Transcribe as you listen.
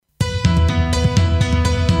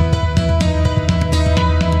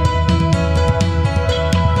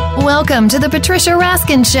Welcome to the Patricia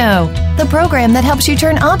Raskin Show, the program that helps you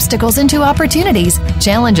turn obstacles into opportunities,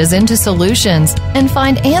 challenges into solutions, and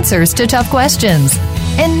find answers to tough questions.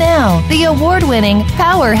 And now, the award-winning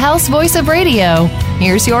powerhouse voice of radio.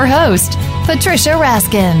 Here's your host, Patricia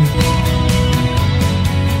Raskin.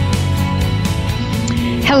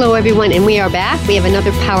 Hello, everyone, and we are back. We have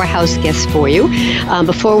another powerhouse guest for you.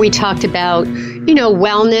 Before we talked about,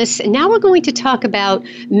 wellness, and now we're going to talk about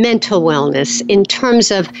mental wellness in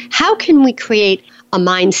terms of how can we create a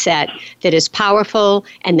mindset that is powerful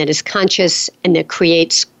and that is conscious and that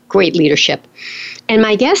creates great leadership. And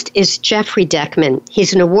my guest is Jeffery Deckman.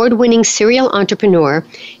 He's an award-winning serial entrepreneur.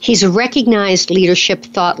 He's a recognized leadership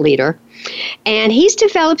thought leader. And he's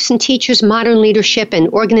develops and teaches modern leadership and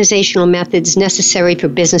organizational methods necessary for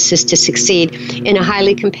businesses to succeed in a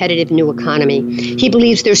highly competitive new economy. He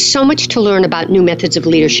believes there's so much to learn about new methods of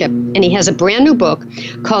leadership, and he has a brand new book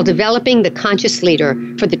called Developing the Conscious Leader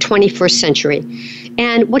for the 21st Century.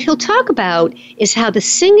 And what he'll talk about is how the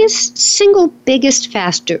single biggest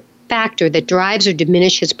factor that drives or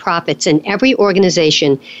diminishes profits in every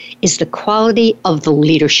organization is the quality of the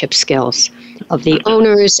leadership skills of the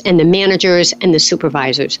owners and the managers and the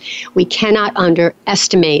supervisors. We cannot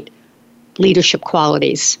underestimate leadership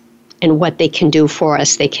qualities and what they can do for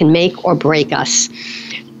us. They can make or break us.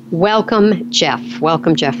 Welcome, Jeff.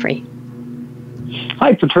 Welcome, Jeffery.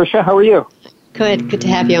 Hi, Patricia. How are you? Good to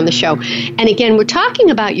have you on the show. And again, we're talking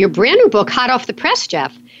about your brand new book, hot off the press,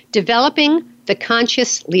 Jeff, Developing the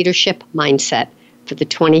Conscious Leadership Mindset for the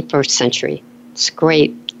 21st Century. It's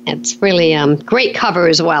great. It's really great cover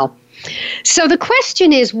as well. So the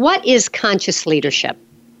question is, what is conscious leadership?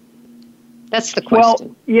 That's the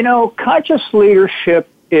question. Well, conscious leadership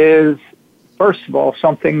is, first of all,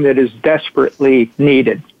 something that is desperately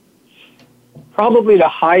needed. Probably the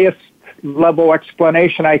highest level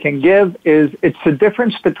explanation I can give is it's the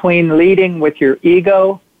difference between leading with your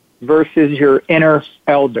ego versus your inner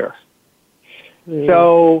elder.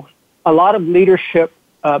 So a lot of leadership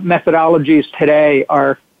methodologies today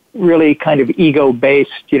are really kind of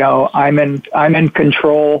ego-based. I'm in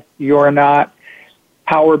control, you're not.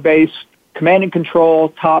 Power-based, command and control,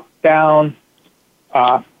 top-down,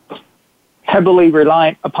 heavily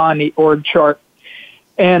reliant upon the org chart.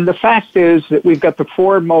 And the fact is that we've got the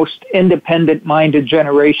four most independent-minded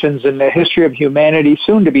generations in the history of humanity,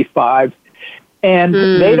 soon to be five, and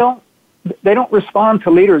they don't respond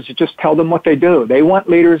to leaders that just tell them what they do. They want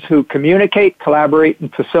leaders who communicate, collaborate,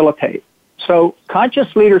 and facilitate. So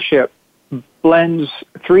conscious leadership blends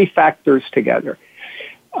three factors together.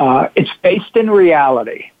 It's based in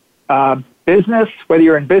reality. Business, whether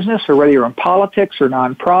you're in business or whether you're in politics or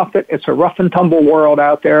nonprofit, it's a rough and tumble world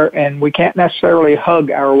out there, and we can't necessarily hug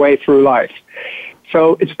our way through life.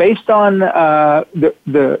 So it's based on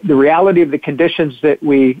the reality of the conditions that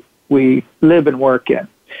we live and work in.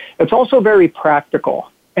 It's also very practical.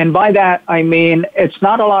 And by that, I mean, it's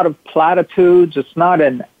not a lot of platitudes. It's not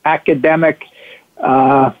an academic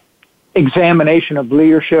examination of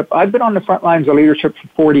leadership. I've been on the front lines of leadership for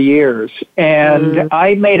 40 years, and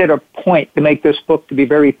I made it a point to make this book to be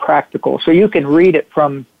very practical. So you can read it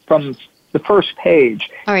from the first page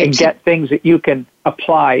and get things that you can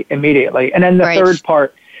apply immediately. And then the third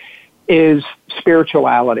part is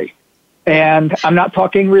spirituality. And I'm not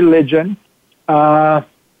talking religion.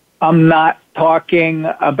 I'm not talking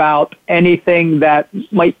about anything that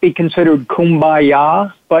might be considered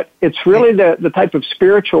kumbaya, but it's really the type of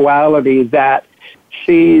spirituality that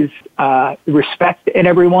sees respect in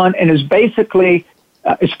everyone and is basically,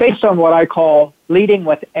 it's based on what I call leading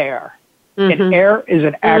with AIR. And AIR is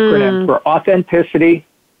an acronym for authenticity,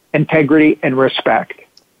 integrity, and respect.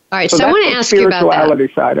 All right, so I want to ask you about that.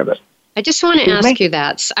 Spirituality side of it. I just want to ask you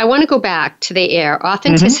that. I want to go back to the AIR.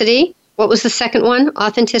 Authenticity. What was the second one?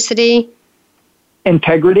 Authenticity?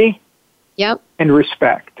 Integrity. Yep. And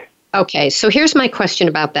respect. Okay, so here's my question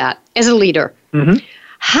about that. As a leader,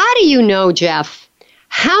 how do you know, Jeff,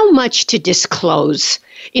 how much to disclose?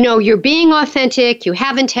 You're being authentic, you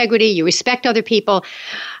have integrity, you respect other people.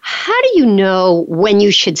 How do you know when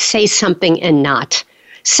you should say something and not?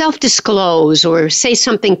 Self-disclose or say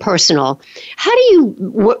something personal. How do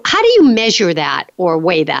you measure that or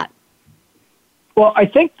weigh that? Well, I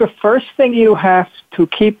think the first thing you have to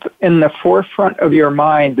keep in the forefront of your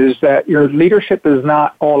mind is that your leadership is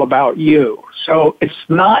not all about you. So it's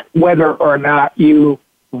not whether or not you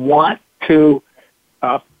want to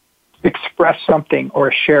express something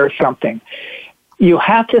or share something. You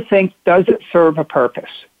have to think, does it serve a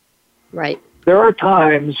purpose? Right. There are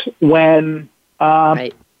times when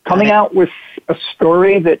coming out with a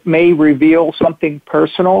story that may reveal something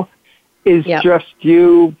personal is Yep. just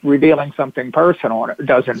you revealing something personal, and it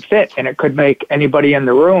doesn't fit, and it could make anybody in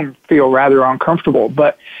the room feel rather uncomfortable.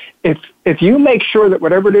 But if you make sure that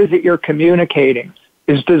whatever it is that you're communicating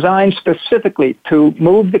is designed specifically to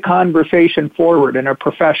move the conversation forward in a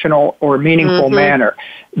professional or meaningful manner,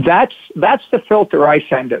 that's the filter I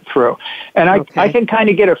send it through. And I can kind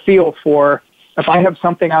of get a feel for if I have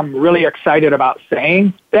something I'm really excited about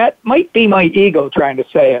saying, that might be my ego trying to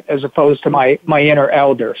say it as opposed to my inner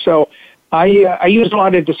elder. So I use a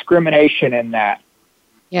lot of discrimination in that.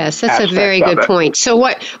 Yes, that's a very good point. So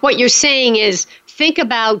what you're saying is, think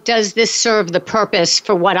about, does this serve the purpose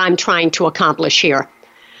for what I'm trying to accomplish here?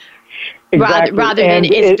 Exactly. Rather than,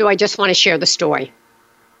 do I just want to share the story?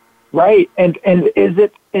 Right. And is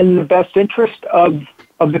it in the best interest of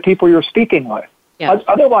the people you're speaking with? Yeah.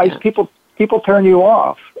 Otherwise, people turn you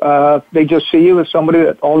off. They just see you as somebody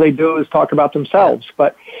that all they do is talk about themselves.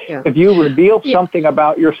 But if you reveal something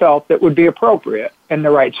about yourself that would be appropriate in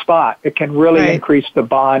the right spot, it can really increase the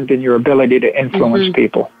bond and your ability to influence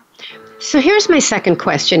people. So here's my second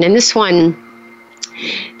question, and this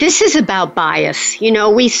is about bias. You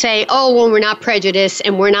know, we say, oh, well, we're not prejudiced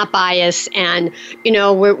and we're not biased, and, you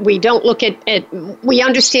know, we don't look at we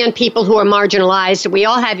understand people who are marginalized, and we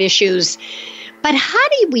all have issues. But how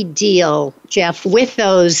do we deal, Jeff, with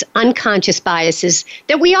those unconscious biases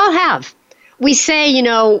that we all have? We say, you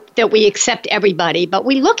know, that we accept everybody, but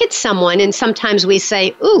we look at someone and sometimes we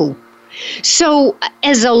say, ooh. So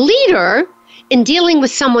as a leader, in dealing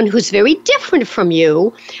with someone who's very different from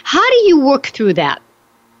you, how do you work through that?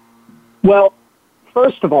 Well,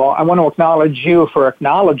 first of all, I want to acknowledge you for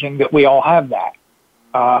acknowledging that we all have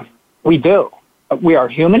that. We do. We are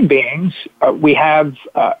human beings. We have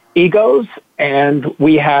egos, and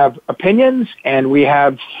we have opinions, and we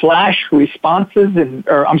have flash responses,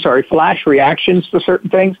 flash reactions to certain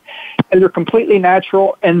things, and they're completely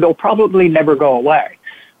natural, and they'll probably never go away.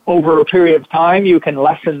 Over a period of time, you can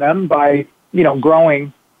lessen them by, you know,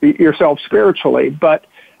 growing yourself spiritually, but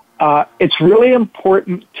it's really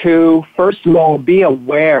important to, first of all, be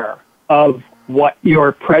aware of what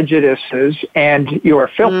your prejudices and your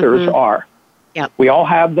filters are. Yep. We all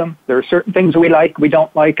have them. There are certain things we like, we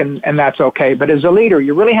don't like, and that's okay. But as a leader,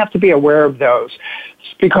 you really have to be aware of those,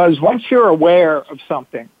 because once you're aware of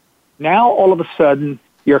something, now all of a sudden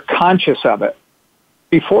you're conscious of it.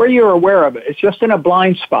 Before you're aware of it, it's just in a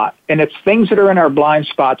blind spot, and it's things that are in our blind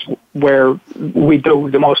spots where we do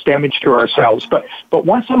the most damage to ourselves. But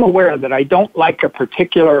once I'm aware that I don't like a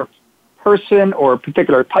particular person or a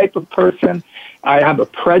particular type of person, I have a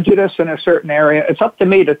prejudice in a certain area, it's up to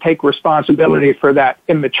me to take responsibility for that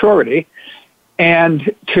immaturity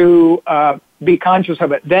and to be conscious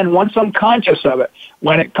of it. Then once I'm conscious of it,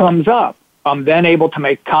 when it comes up, I'm then able to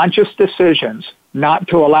make conscious decisions not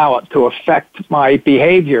to allow it to affect my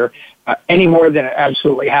behavior any more than it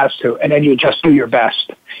absolutely has to. And then you just do your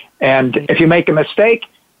best. And if you make a mistake,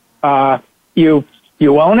 you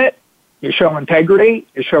own it, you show integrity,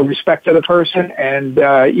 you show respect to the person, and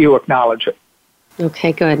you acknowledge it.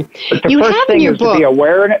 Okay, good. But the first thing is to be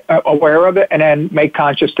aware of it and then make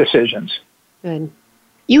conscious decisions. Good.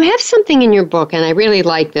 You have something in your book, and I really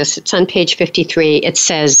like this. It's on page 53. It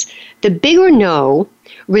says, the bigger no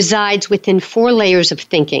resides within 4 layers of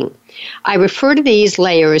thinking. I refer to these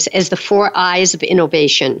layers as the 4 eyes of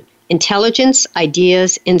innovation: intelligence,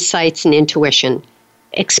 ideas, insights, and intuition.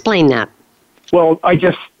 Explain that. Well, I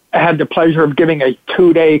just had the pleasure of giving a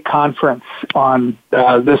 2-day conference on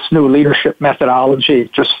this new leadership methodology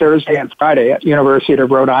just Thursday and Friday at University of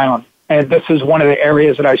Rhode Island. And this is one of the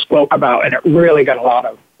areas that I spoke about, and it really got a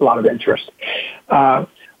lot of interest.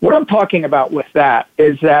 What I'm talking about with that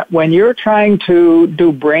is that when you're trying to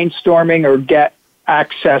do brainstorming or get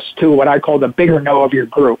access to what I call the bigger know of your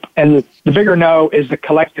group, and the bigger know is the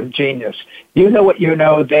collective genius. You know what you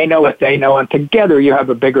know, they know what they know, and together you have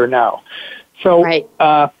a bigger know. So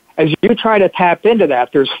as you try to tap into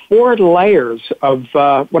that, there's 4 layers of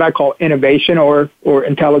what I call innovation or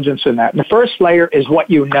intelligence in that. And the first layer is what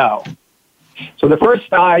you know. So the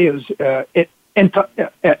first eye is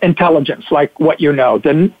intelligence, like what you know.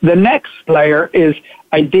 The next layer is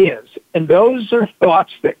ideas, and those are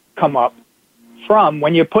thoughts that come up from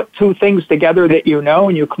when you put 2 things together that you know,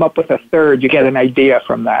 and you come up with a third, you get an idea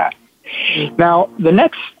from that. Now, the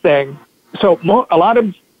next thing, so a lot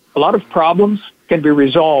of problems can be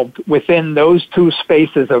resolved within those 2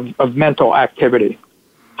 spaces of mental activity.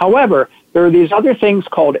 However, there are these other things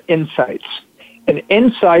called insights. And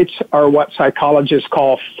insights are what psychologists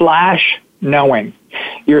call flash knowing.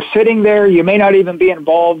 You're sitting there, you may not even be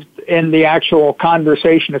involved in the actual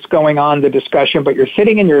conversation that's going on, the discussion, but you're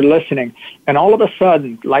sitting and you're listening, and all of a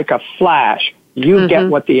sudden, like a flash, You get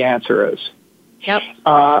what the answer is. Yep.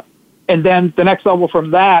 And then the next level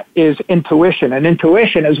from that is intuition. And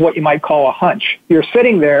intuition is what you might call a hunch. You're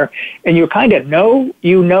sitting there and you kind of know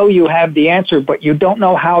you have the answer, but you don't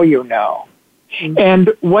know how you know. Mm-hmm.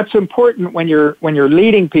 And what's important when you're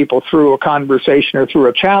leading people through a conversation or through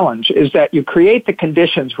a challenge is that you create the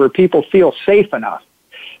conditions where people feel safe enough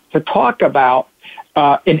to talk about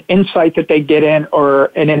an insight that they get in or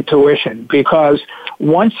an intuition. Because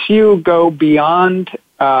once you go beyond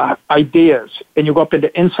ideas and you go up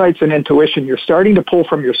into insights and intuition, you're starting to pull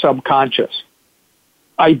from your subconscious.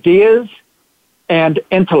 Ideas and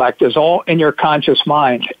intellect is all in your conscious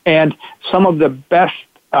mind. And some of the best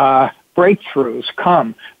breakthroughs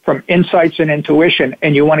come from insights and intuition,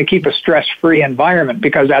 and you want to keep a stress-free environment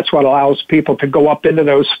because that's what allows people to go up into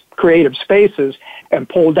those creative spaces and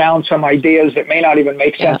pull down some ideas that may not even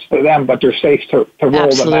make sense to them, but they're safe to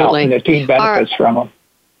roll them out, and the team benefits from them.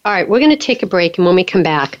 All right, we're going to take a break, and when we come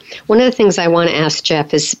back, one of the things I want to ask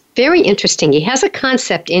Jeff is very interesting. He has a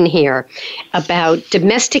concept in here about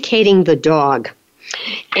domesticating the dog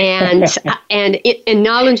and and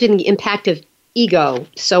acknowledging the impact of ego.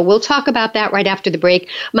 So we'll talk about that right after the break.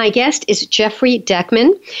 My guest is Jeffrey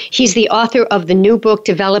Deckman. He's the author of the new book,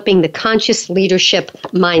 Developing the Conscious Leadership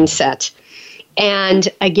Mindset. And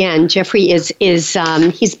again, Jeffrey is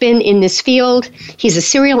he's been in this field. He's a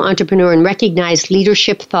serial entrepreneur and recognized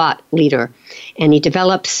leadership thought leader. And he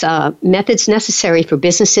develops methods necessary for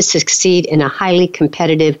businesses to succeed in a highly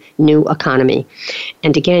competitive new economy.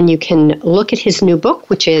 And again, you can look at his new book,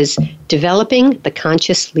 which is Developing the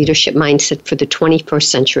Conscious Leadership Mindset for the 21st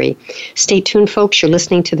Century. Stay tuned, folks. You're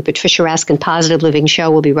listening to the Patricia Raskin Positive Living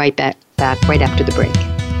Show. We'll be right back right after the break.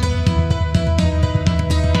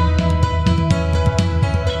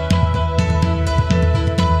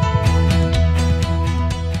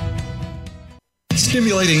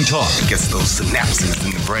 Stimulating talk gets those synapses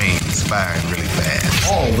in the brain firing really fast.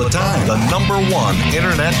 All the time. The #1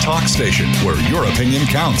 internet talk station where your opinion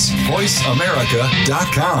counts.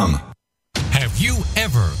 VoiceAmerica.com. Have you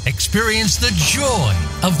ever experienced the joy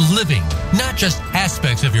of living? Not just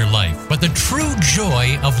aspects of your life, but the true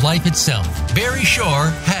joy of life itself. Barry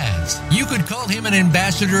Shore has. You could call him an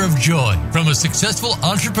ambassador of joy. From a successful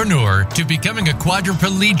entrepreneur to becoming a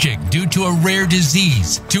quadriplegic due to a rare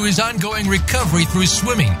disease, to his ongoing recovery through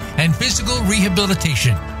swimming and physical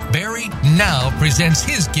rehabilitation. Barry now presents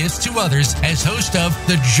his gifts to others as host of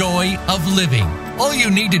The Joy of Living. All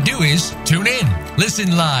you need to do is tune in.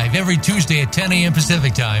 Listen live every Tuesday at 10 a.m.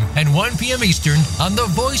 Pacific Time and 1 p.m. Eastern on the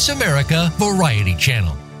Voice America Variety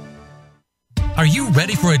Channel. Are you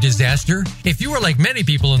ready for a disaster? If you are like many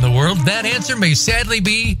people in the world, that answer may sadly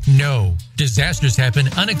be no. Disasters happen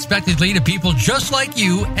unexpectedly to people just like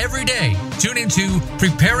you every day. Tune into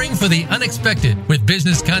Preparing for the Unexpected with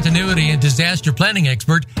business continuity and disaster planning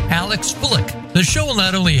expert Alex Fullick. The show will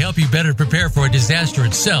not only help you better prepare for a disaster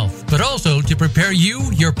itself, but also to prepare you,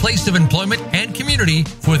 your place of employment, and community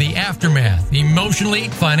for the aftermath, emotionally,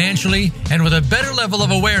 financially, and with a better level of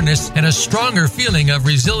awareness and a stronger feeling of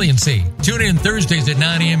resiliency. Tune in Thursdays at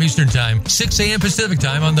 9 a.m. Eastern Time, 6 a.m. Pacific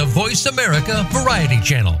Time on the Voice America Variety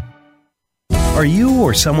Channel. Are you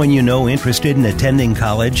or someone you know interested in attending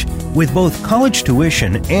college? With both college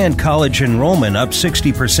tuition and college enrollment up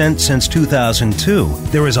 60% since 2002,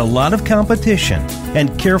 there is a lot of competition,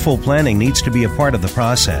 and careful planning needs to be a part of the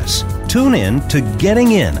process. Tune in to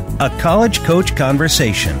Getting In, a college coach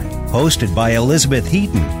conversation, hosted by Elizabeth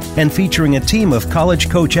Heaton and featuring a team of college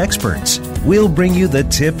coach experts. We'll bring you the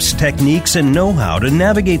tips, techniques, and know-how to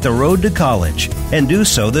navigate the road to college and do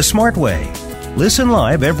so the smart way. Listen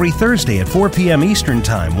live every Thursday at 4 p.m. Eastern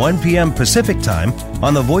Time, 1 p.m. Pacific Time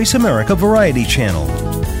on the Voice America Variety Channel.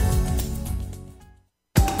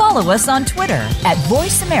 Follow us on Twitter at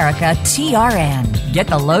VoiceAmericaTRN. Get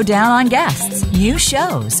the lowdown on guests, new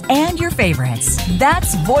shows, and your favorites.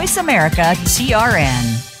 That's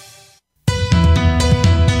VoiceAmericaTRN.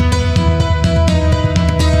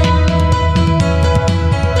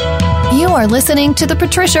 You are listening to The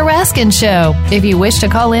Patricia Raskin Show. If you wish to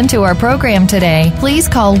call into our program today, please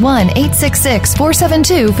call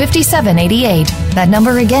 1-866-472-5788. That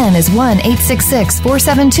number again is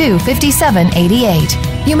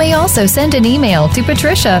 1-866-472-5788. You may also send an email to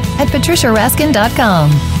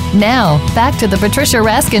patricia@patriciaraskin.com. Now, back to The Patricia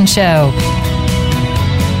Raskin Show.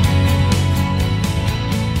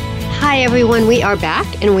 Hi, everyone. We are back,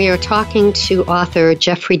 and we are talking to author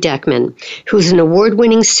Jeffrey Deckman, who's an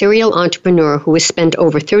award-winning serial entrepreneur who has spent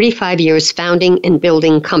over 35 years founding and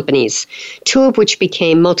building companies, two of which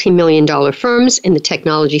became multi-million-dollar firms in the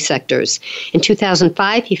technology sectors. In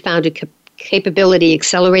 2005, he founded capability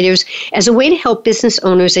accelerators as a way to help business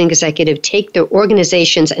owners and executives take their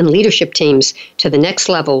organizations and leadership teams to the next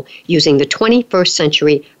level using the 21st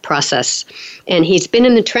century process. And he's been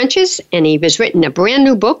in the trenches, and he has written a brand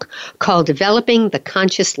new book called Developing the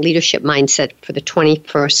Conscious Leadership Mindset for the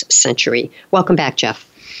 21st Century. Welcome back, Jeff.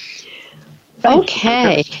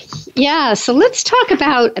 Okay. Yeah, so let's talk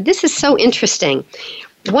about, this is so interesting.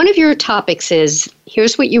 One of your topics is,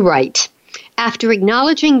 here's what you write. After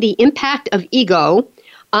acknowledging the impact of ego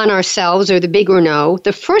on ourselves, or the big or no,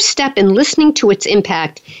 the first step in listening to its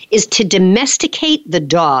impact is to domesticate the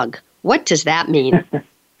dog. What does that mean?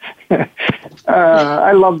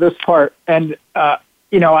 I love this part. And,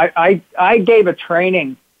 I gave a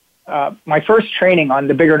training, my first training on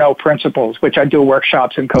the big or no principles, which I do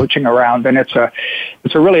workshops and coaching around. And it's a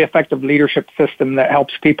really effective leadership system that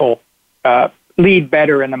helps people lead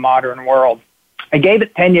better in the modern world. I gave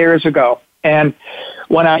it 10 years ago. And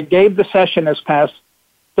when I gave the session this past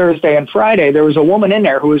Thursday and Friday, there was a woman in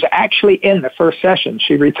there who was actually in the first session.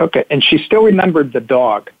 She retook it, and she still remembered the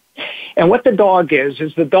dog. And what the dog is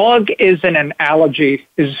the dog is an analogy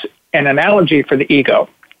for the ego.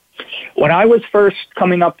 When I was first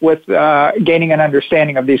coming up with gaining an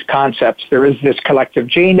understanding of these concepts, there is this collective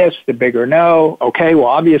genius, the big or no. Okay, well,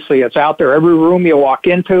 obviously it's out there. Every room you walk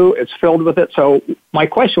into, it's filled with it. So my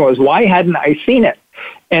question was, why hadn't I seen it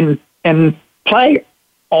and play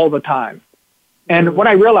all the time? And what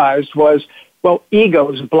I realized was, well,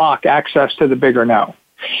 egos block access to the big or no.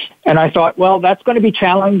 And I thought, well, that's going to be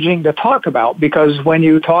challenging to talk about, because when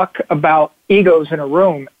you talk about egos in a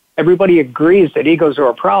room, everybody agrees that egos are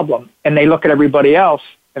a problem, and they look at everybody else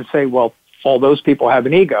and say, well, all those people have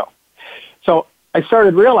an ego. So I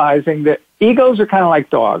started realizing that egos are kind of like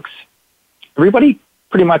dogs. Everybody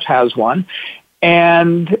pretty much has one,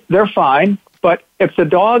 and they're fine. But if the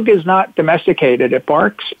dog is not domesticated, it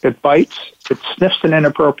barks, it bites, it sniffs in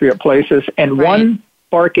inappropriate places, and one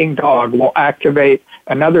barking dog will activate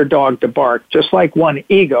another dog to bark, just like one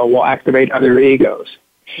ego will activate other egos.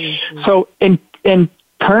 Mm-hmm. So in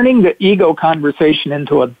turning the ego conversation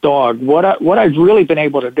into a dog, what I've really been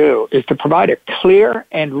able to do is to provide a clear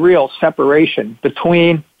and real separation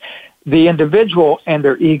between the individual and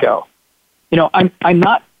their ego. You know, I'm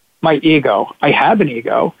not my ego. I have an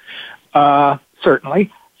ego,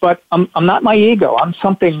 certainly, but I'm not my ego. I'm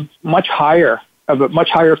something much higher, of a much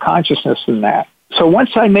higher consciousness than that. So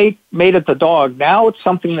once I made it the dog, now it's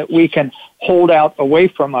something that we can hold out away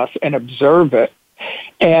from us and observe it,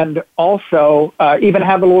 and also even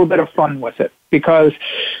have a little bit of fun with it. Because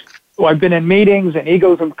I've been in meetings and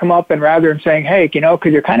egos have come up, and rather than saying, hey,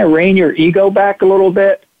 could you kind of rein your ego back a little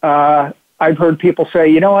bit? I've heard people say,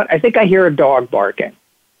 you know what, I think I hear a dog barking.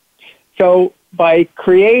 So by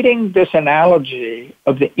creating this analogy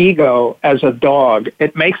of the ego as a dog,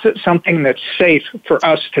 it makes it something that's safe for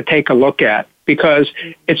us to take a look at, because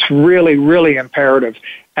it's really, really imperative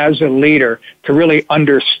as a leader to really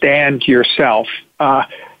understand yourself.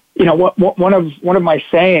 One of my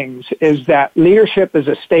sayings is that leadership is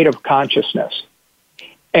a state of consciousness.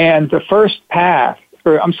 And the first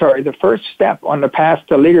step on the path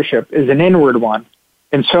to leadership is an inward one,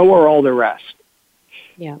 and so are all the rest.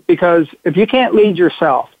 Yeah. Because if you can't lead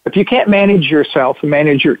yourself, if you can't manage yourself and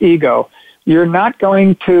manage your ego, you're not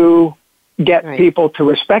going to get people to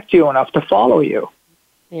respect you enough to follow you.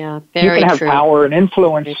 Yeah, very true. You can have power and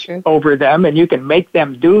influence over them, and you can make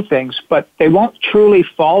them do things, but they won't truly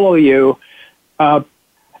follow you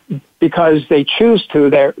because they choose to.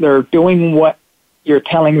 They're doing what you're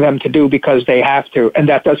telling them to do because they have to, and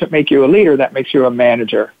that doesn't make you a leader. That makes you a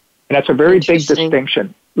manager, and that's a very big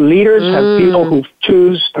distinction. Leaders have people who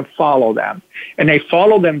choose to follow them, and they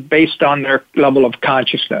follow them based on their level of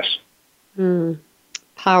consciousness.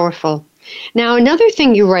 Powerful. Now, another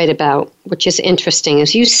thing you write about, which is interesting,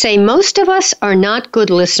 is you say most of us are not good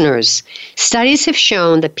listeners. Studies have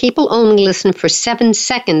shown that people only listen for 7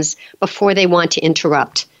 seconds before they want to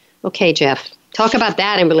interrupt. Okay, Jeff, talk about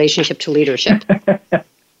that in relationship to leadership.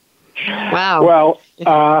 Wow.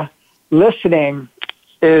 Well, listening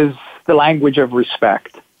is the language of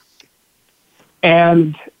respect.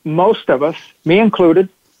 And most of us, me included,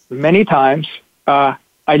 many times, I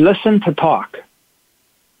listen to talk.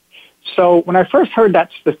 So when I first heard that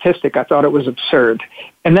statistic, I thought it was absurd.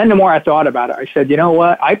 And then the more I thought about it, I said, you know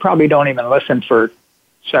what? I probably don't even listen for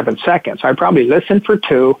 7 seconds. I probably listen for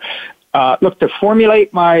 2, look to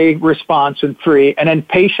formulate my response in 3, and then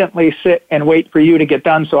patiently sit and wait for you to get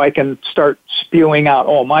done so I can start spewing out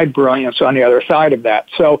all my brilliance on the other side of that.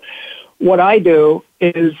 So what I do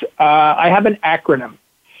is I have an acronym.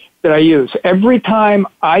 that I use. Every time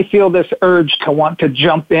I feel this urge to want to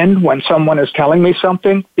jump in when someone is telling me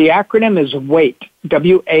something, the acronym is WAIT,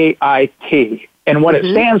 W-A-I-T. And what it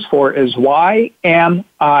stands for is, why am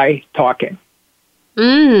I talking?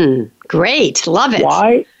 Great. Love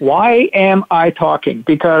it. Why am I talking?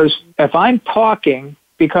 Because if I'm talking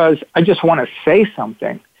because I just want to say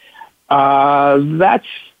something,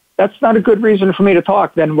 that's not a good reason for me to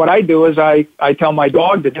talk. Then what I do is I tell my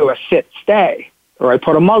dog to do a sit-stay, or I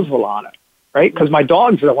put a muzzle on it, right? Because my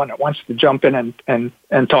dog's the one that wants to jump in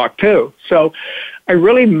and talk too. So I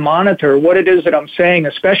really monitor what it is that I'm saying,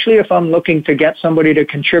 especially if I'm looking to get somebody to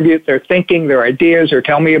contribute their thinking, their ideas, or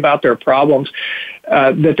tell me about their problems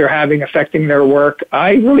that they're having affecting their work.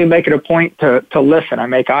 I really make it a point to listen. I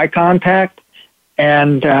make eye contact,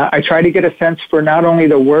 and I try to get a sense for not only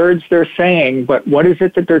the words they're saying, but what is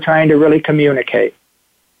it that they're trying to really communicate.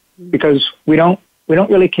 Because we don't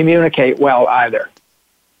really communicate well either.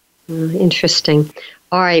 Interesting.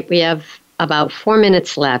 All right, we have about 4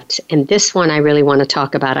 minutes left, and this one I really want to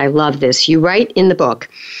talk about. I love this. You write in the book,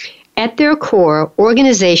 at their core,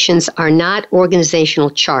 organizations are not organizational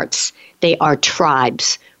charts. They are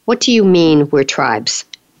tribes. What do you mean we're tribes?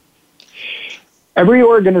 Every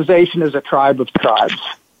organization is a tribe of tribes.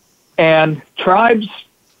 And tribes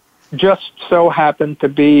just so happen to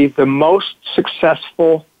be the most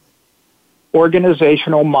successful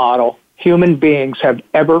organizational model human beings have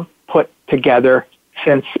ever put together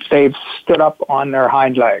since they've stood up on their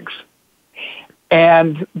hind legs.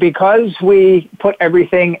 And because we put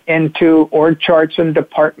everything into org charts and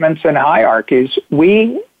departments and hierarchies,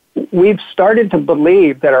 we've started to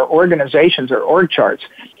believe that our organizations are org charts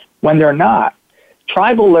when they're not.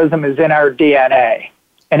 Tribalism is in our DNA,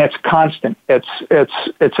 and it's constant.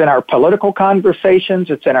 It's in our political conversations.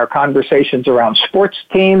 It's in our conversations around sports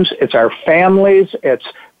teams. It's our families. It's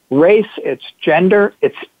race. It's gender.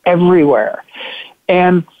 It's everywhere.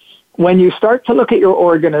 And when you start to look at your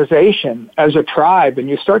organization as a tribe and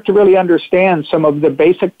you start to really understand some of the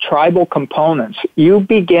basic tribal components, you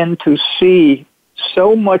begin to see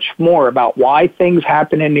so much more about why things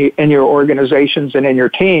happen in your organizations and in your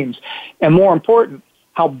teams, and more important,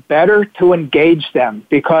 how better to engage them.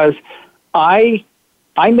 Because I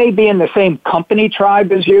may be in the same company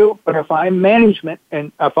tribe as you, but if I'm management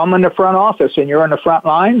and if I'm in the front office and you're in the front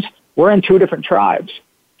lines, we're in two different tribes.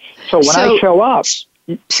 So when I show up,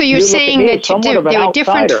 so you're saying that there are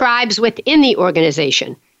different tribes within the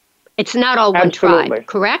organization. It's not all one tribe,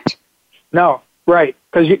 correct? No, right.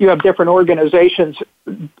 Because you have different organizations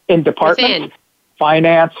in departments,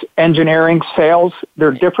 finance, engineering, sales.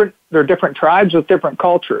 They're different tribes with different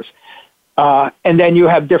cultures. And then you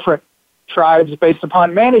have different tribes based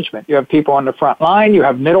upon management. You have people on the front line, you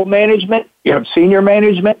have middle management, you have senior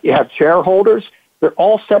management, you have shareholders. They're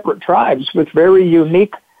all separate tribes with very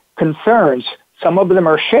unique concerns. Some of them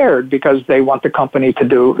are shared because they want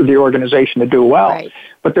the organization to do well. Right.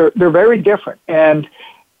 But they're very different. And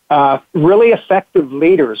really effective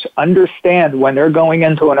leaders understand when they're going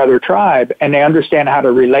into another tribe, and they understand how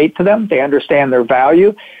to relate to them, they understand their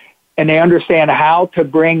value, and they understand how to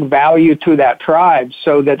bring value to that tribe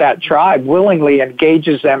so that tribe willingly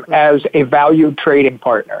engages them as a valued trading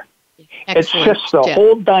partner. Excellent. It's just the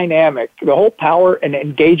whole dynamic, the whole power and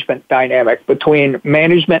engagement dynamic between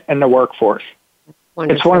management and the workforce.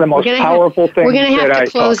 Wonderful. It's one of the most powerful things. We're going to have to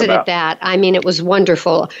close it at that. I mean, it was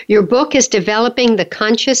wonderful. Your book is Developing the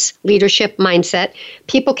Conscious Leadership Mindset.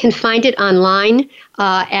 People can find it online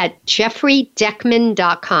at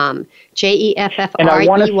jeffreydeckman.com. Jeffrey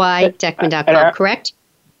Deckman.com, correct?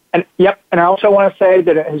 Yep. And I also want to say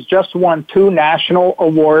that it has just won 2 national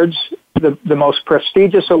awards, the most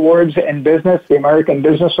prestigious awards in business, the American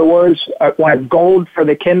Business Awards. It won a gold for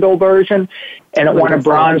the Kindle version, and it won a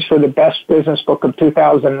bronze for the best business book of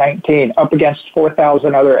 2019, up against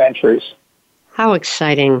 4,000 other entries. How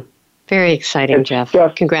exciting. Very exciting, Jeff.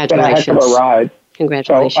 Congratulations. Been a heck of a ride.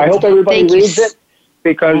 Congratulations. So I hope everybody reads it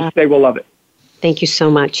because they will love it. Thank you so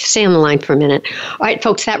much. Stay on the line for a minute. All right,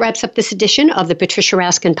 folks, that wraps up this edition of the Patricia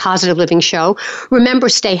Raskin Positive Living Show. Remember,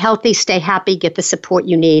 stay healthy, stay happy, get the support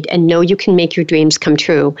you need, and know you can make your dreams come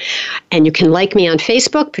true. And you can like me on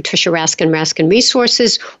Facebook, Patricia Raskin, Raskin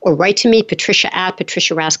Resources, or write to me,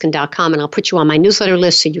 patricia@patriciaraskin.com, and I'll put you on my newsletter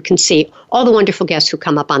list so you can see all the wonderful guests who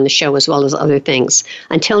come up on the show as well as other things.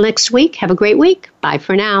 Until next week, have a great week. Bye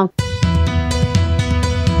for now.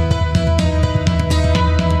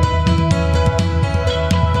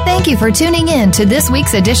 Thank you for tuning in to this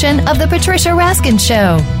week's edition of The Patricia Raskin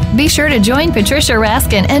Show. Be sure to join Patricia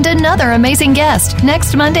Raskin and another amazing guest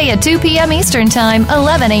next Monday at 2 p.m. Eastern Time,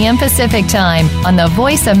 11 a.m. Pacific Time on the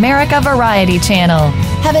Voice America Variety Channel.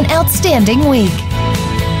 Have an outstanding week.